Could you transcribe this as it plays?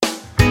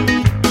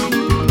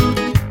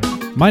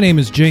My name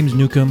is James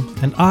Newcomb,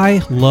 and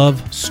I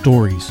love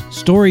stories.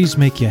 Stories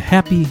make you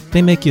happy,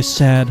 they make you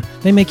sad,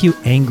 they make you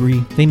angry,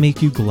 they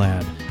make you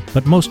glad.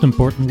 But most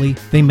importantly,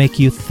 they make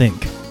you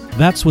think.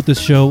 That's what this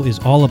show is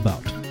all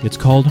about. It's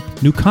called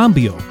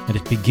Newcombio, and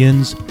it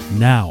begins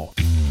now.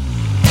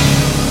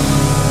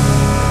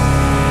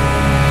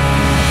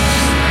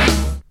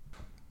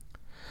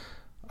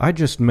 I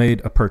just made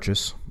a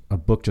purchase. A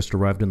book just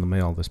arrived in the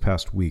mail this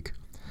past week,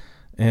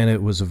 and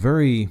it was a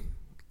very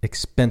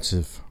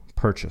expensive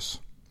purchase.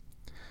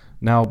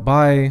 Now,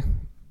 by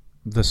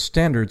the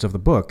standards of the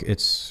book,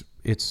 it's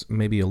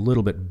maybe a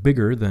little bit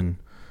bigger than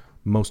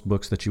most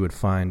books that you would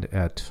find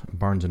at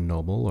Barnes &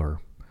 Noble or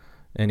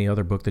any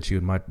other book that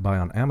you might buy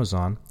on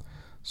Amazon.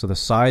 So the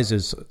size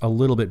is a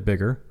little bit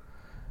bigger,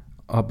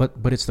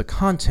 but it's the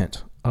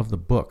content of the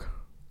book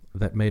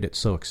that made it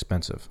so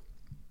expensive.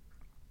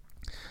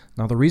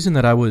 Now, the reason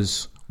that I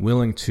was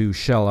willing to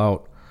shell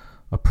out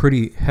a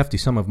pretty hefty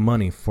sum of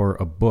money for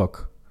a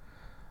book,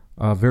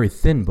 a very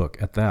thin book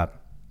at that,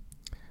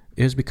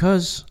 is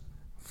because,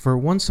 for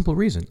one simple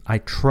reason, I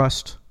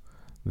trust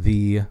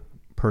the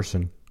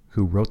person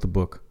who wrote the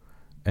book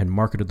and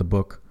marketed the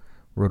book,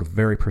 wrote a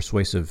very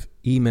persuasive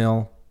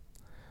email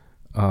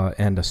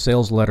and a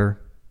sales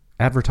letter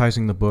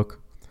advertising the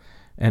book,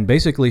 and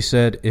basically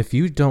said, if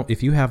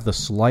you have the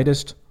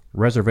slightest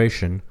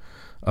reservation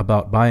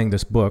about buying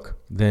this book,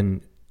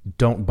 then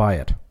don't buy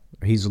it.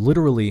 He's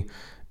literally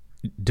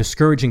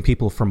discouraging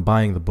people from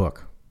buying the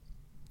book.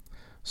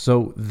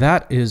 So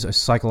that is a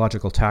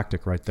psychological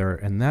tactic right there,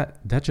 and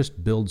that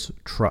just builds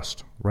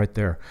trust right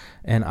there.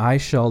 And I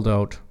shelled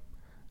out,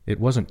 it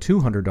wasn't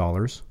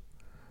 $200,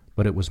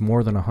 but it was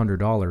more than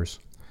 $100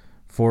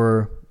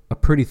 for a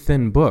pretty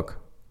thin book.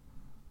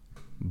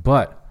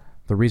 But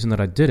the reason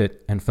that I did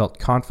it and felt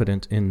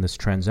confident in this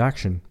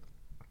transaction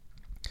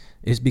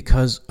is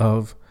because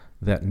of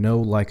that know,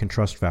 like, and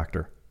trust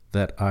factor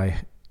that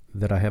I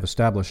have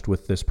established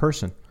with this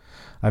person.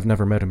 I've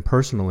never met him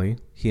personally.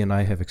 He and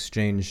I have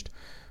exchanged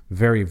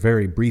very,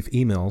 very brief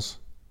emails.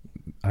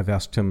 I've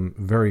asked him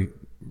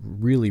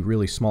really,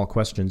 really small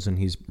questions, and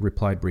he's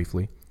replied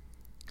briefly.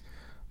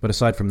 But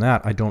aside from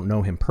that, I don't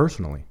know him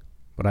personally.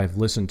 But I've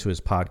listened to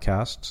his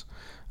podcasts.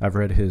 I've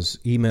read his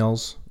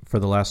emails for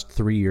the last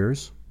 3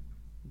 years,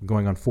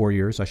 going on 4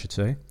 years, I should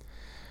say.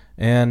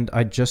 And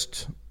I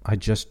just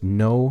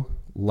know,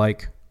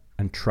 like,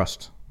 and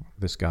trust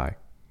this guy.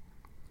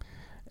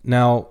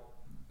 Now,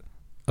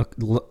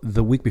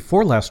 the week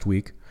before last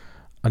week,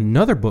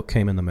 another book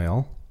came in the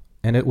mail,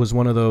 and it was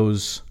one of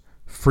those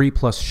free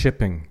plus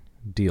shipping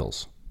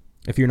deals.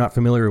 If you're not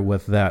familiar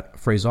with that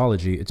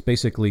phraseology, it's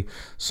basically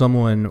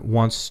someone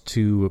wants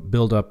to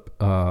build up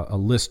a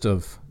list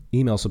of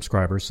email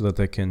subscribers so that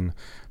they can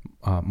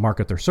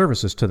market their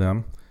services to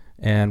them.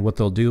 And what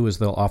they'll do is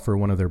they'll offer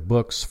one of their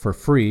books for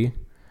free.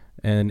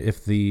 And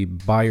if the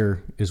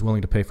buyer is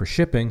willing to pay for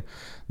shipping,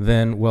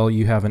 then, well,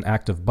 you have an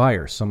active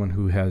buyer, someone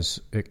who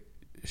has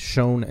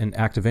shown an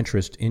active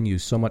interest in you,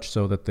 so much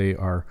so that they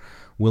are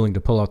willing to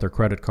pull out their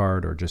credit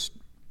card or just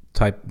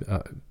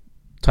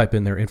type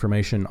in their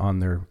information on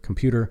their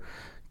computer,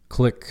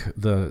 click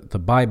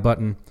the buy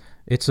button.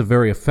 It's a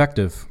very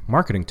effective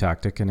marketing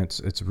tactic, and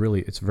it's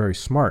very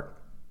smart.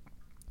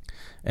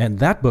 And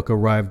that book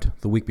arrived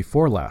the week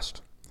before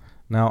last.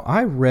 Now,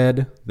 I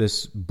read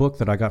this book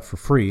that I got for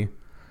free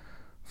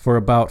for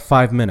about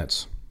 5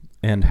 minutes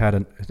and had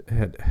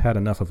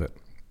enough of it.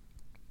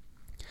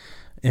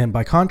 And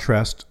by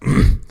contrast,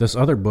 this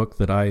other book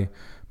that I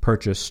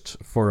purchased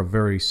for a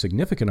very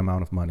significant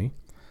amount of money,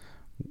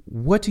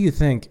 what do you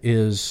think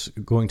is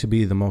going to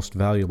be the most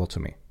valuable to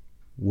me?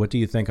 What do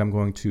you think I'm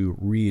going to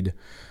read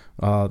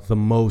with the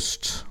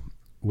most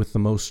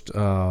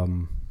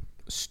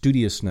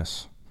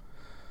studiousness?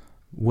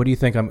 What do you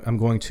think I'm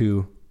going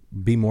to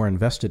be more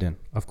invested in?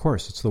 Of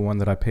course, it's the one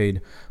that I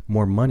paid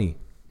more money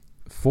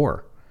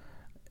for.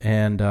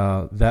 And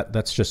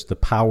that's just the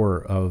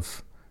power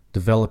of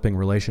developing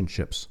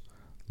relationships,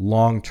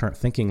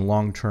 thinking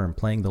long-term,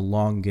 playing the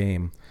long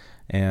game.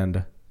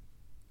 And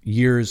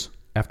years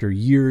after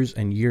years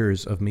and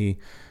years of me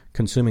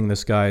consuming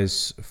this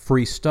guy's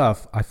free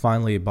stuff, I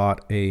finally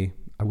bought I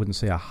wouldn't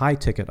say a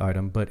high-ticket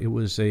item, but it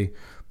was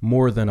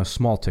more than a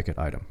small-ticket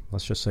item.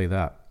 Let's just say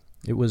that.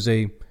 It was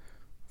a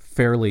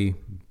fairly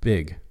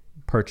big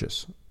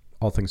purchase,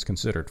 all things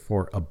considered,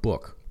 for a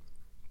book.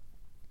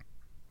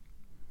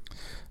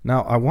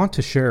 Now, I want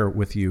to share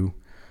with you,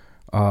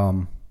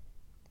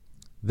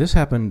 this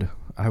happened,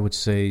 I would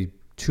say,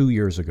 2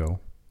 years ago,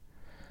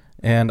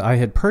 and I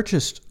had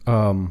purchased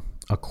a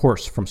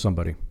course from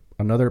somebody,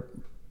 another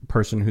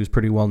person who's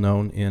pretty well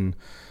known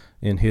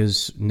in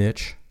his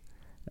niche.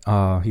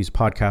 He's a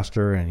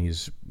podcaster, and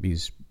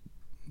he's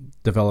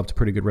developed a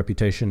pretty good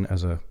reputation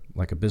as a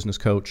business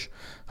coach,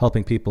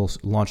 helping people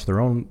launch their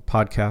own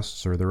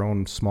podcasts or their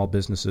own small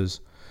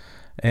businesses.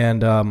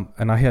 And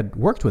I had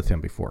worked with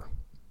him before.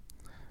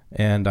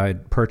 And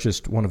I'd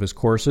purchased one of his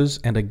courses,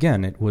 and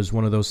again, it was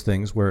one of those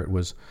things where it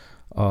was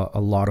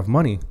a lot of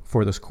money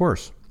for this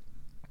course.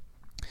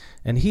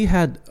 And he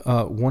had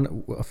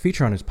a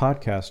feature on his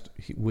podcast.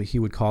 He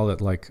would call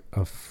it like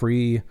a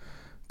free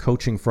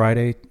Coaching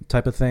Friday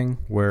type of thing,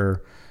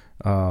 where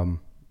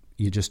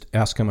you just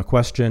ask him a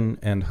question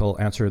and he'll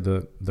answer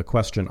the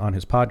question on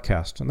his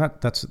podcast. And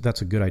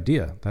that's a good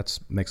idea. That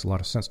makes a lot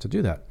of sense to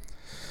do that.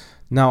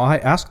 Now, I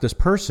asked this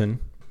person,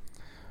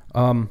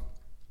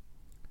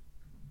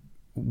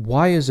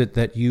 why is it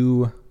that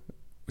you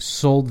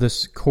sold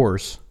this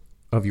course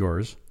of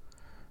yours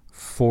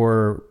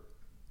for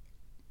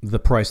the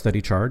price that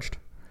he charged,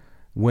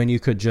 when you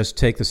could just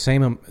take the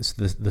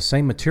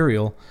same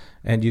material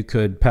and you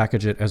could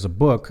package it as a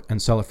book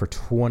and sell it for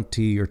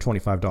 $20 or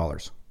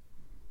 $25?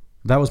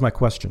 That was my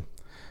question.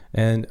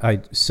 And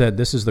I said,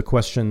 this is the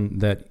question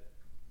that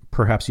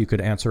perhaps you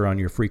could answer on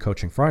your free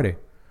Coaching Friday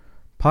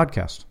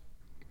podcast.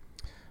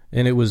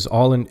 And it was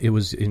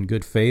in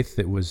good faith.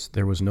 There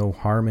was no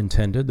harm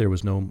intended. There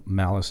was no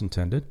malice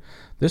intended.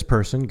 This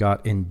person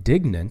got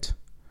indignant,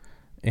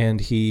 and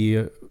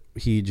he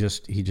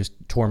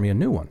just tore me a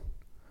new one.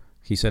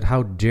 He said,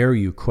 "How dare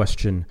you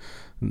question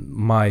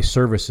my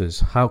services?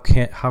 How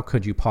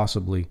could you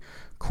possibly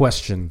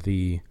question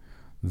the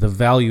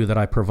value that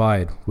I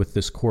provide with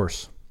this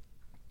course?"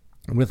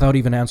 Without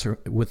even answering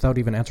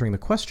the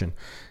question,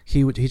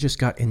 he just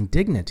got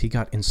indignant. He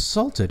got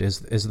insulted,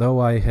 as though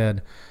I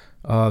had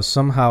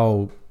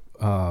somehow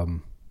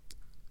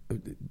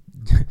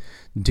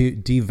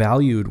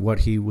devalued what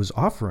he was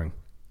offering.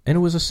 And it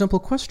was a simple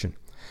question.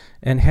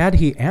 And had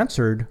he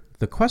answered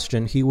the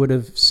question, he would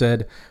have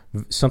said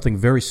something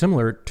very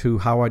similar to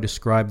how I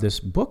described this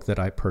book that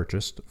I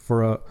purchased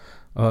for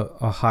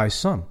a high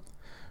sum.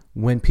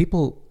 When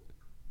people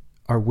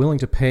are willing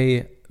to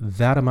pay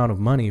that amount of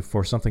money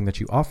for something that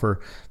you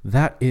offer,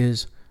 that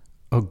is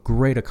a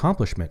great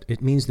accomplishment.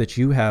 It means that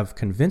you have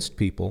convinced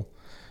people,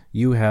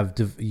 you have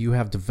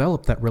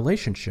developed that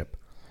relationship,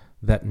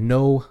 that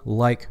know,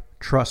 like,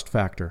 trust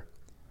factor.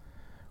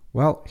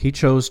 Well, he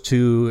chose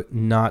to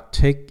not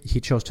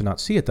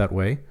see it that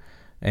way,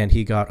 and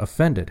he got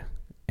offended,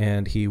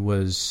 and he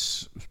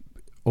was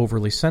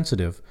overly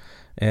sensitive,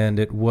 and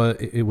it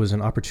was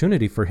an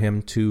opportunity for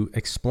him to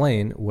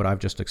explain what I've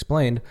just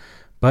explained,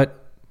 but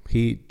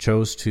he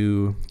chose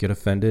to get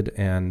offended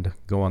and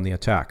go on the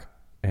attack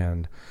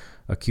and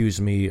accuse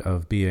me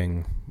of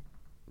being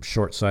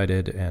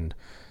short-sighted and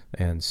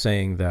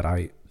saying that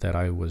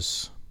I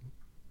was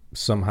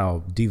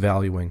somehow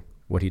devaluing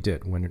what he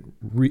did, when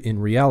in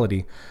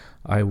reality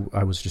I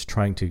was just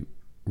trying to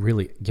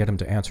really get him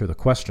to answer the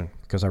question,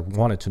 because I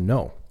wanted to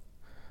know.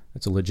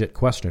 It's a legit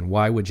question.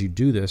 Why would you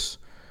do this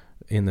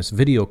in this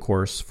video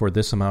course for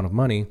this amount of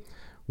money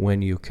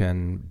when you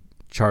can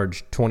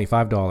charge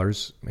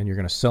 $25 and you're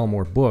going to sell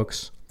more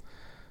books?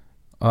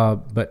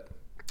 But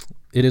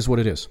it is what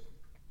it is.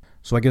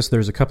 So I guess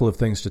there's a couple of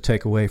things to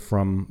take away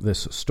from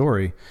this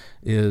story.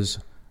 Is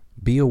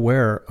be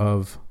aware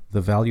of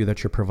the value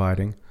that you're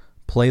providing,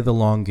 play the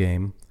long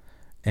game,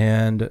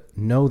 and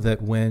know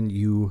that when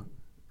you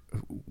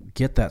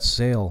get that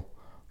sale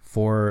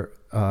for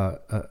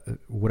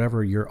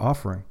whatever you're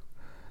offering,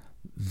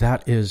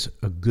 that is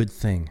a good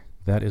thing.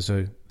 It's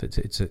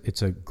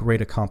a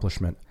great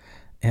accomplishment.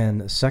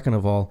 And second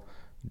of all,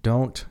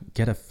 don't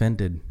get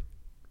offended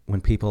when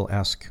people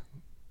ask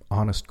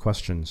honest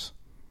questions.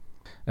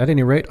 At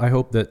any rate, I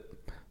hope that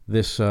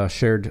this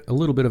shared a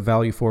little bit of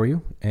value for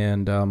you.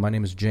 And my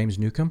name is James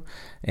Newcomb,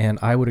 and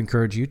I would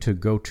encourage you to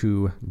go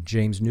to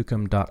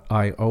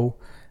jamesnewcomb.io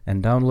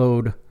and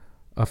download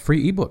a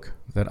free ebook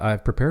that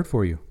I've prepared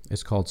for you.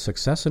 It's called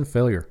Success and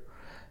Failure,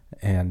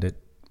 and it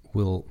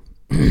will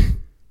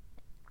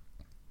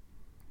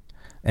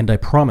and I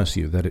promise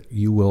you that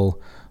you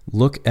will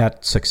look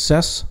at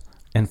success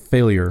and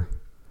failure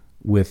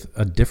with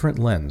a different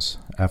lens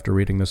after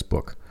reading this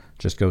book.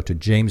 Just go to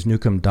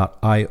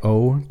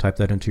jamesnewcomb.io, type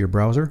that into your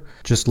browser.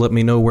 Just let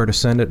me know where to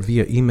send it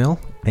via email,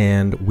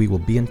 and we will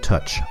be in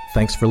touch.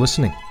 Thanks for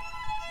listening.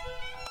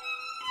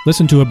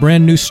 Listen to a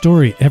brand new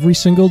story every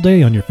single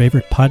day on your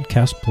favorite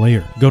podcast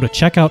player. Go to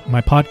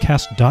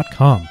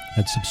checkoutmypodcast.com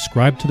and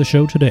subscribe to the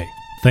show today.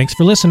 Thanks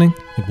for listening,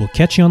 and we'll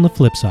catch you on the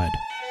flip side.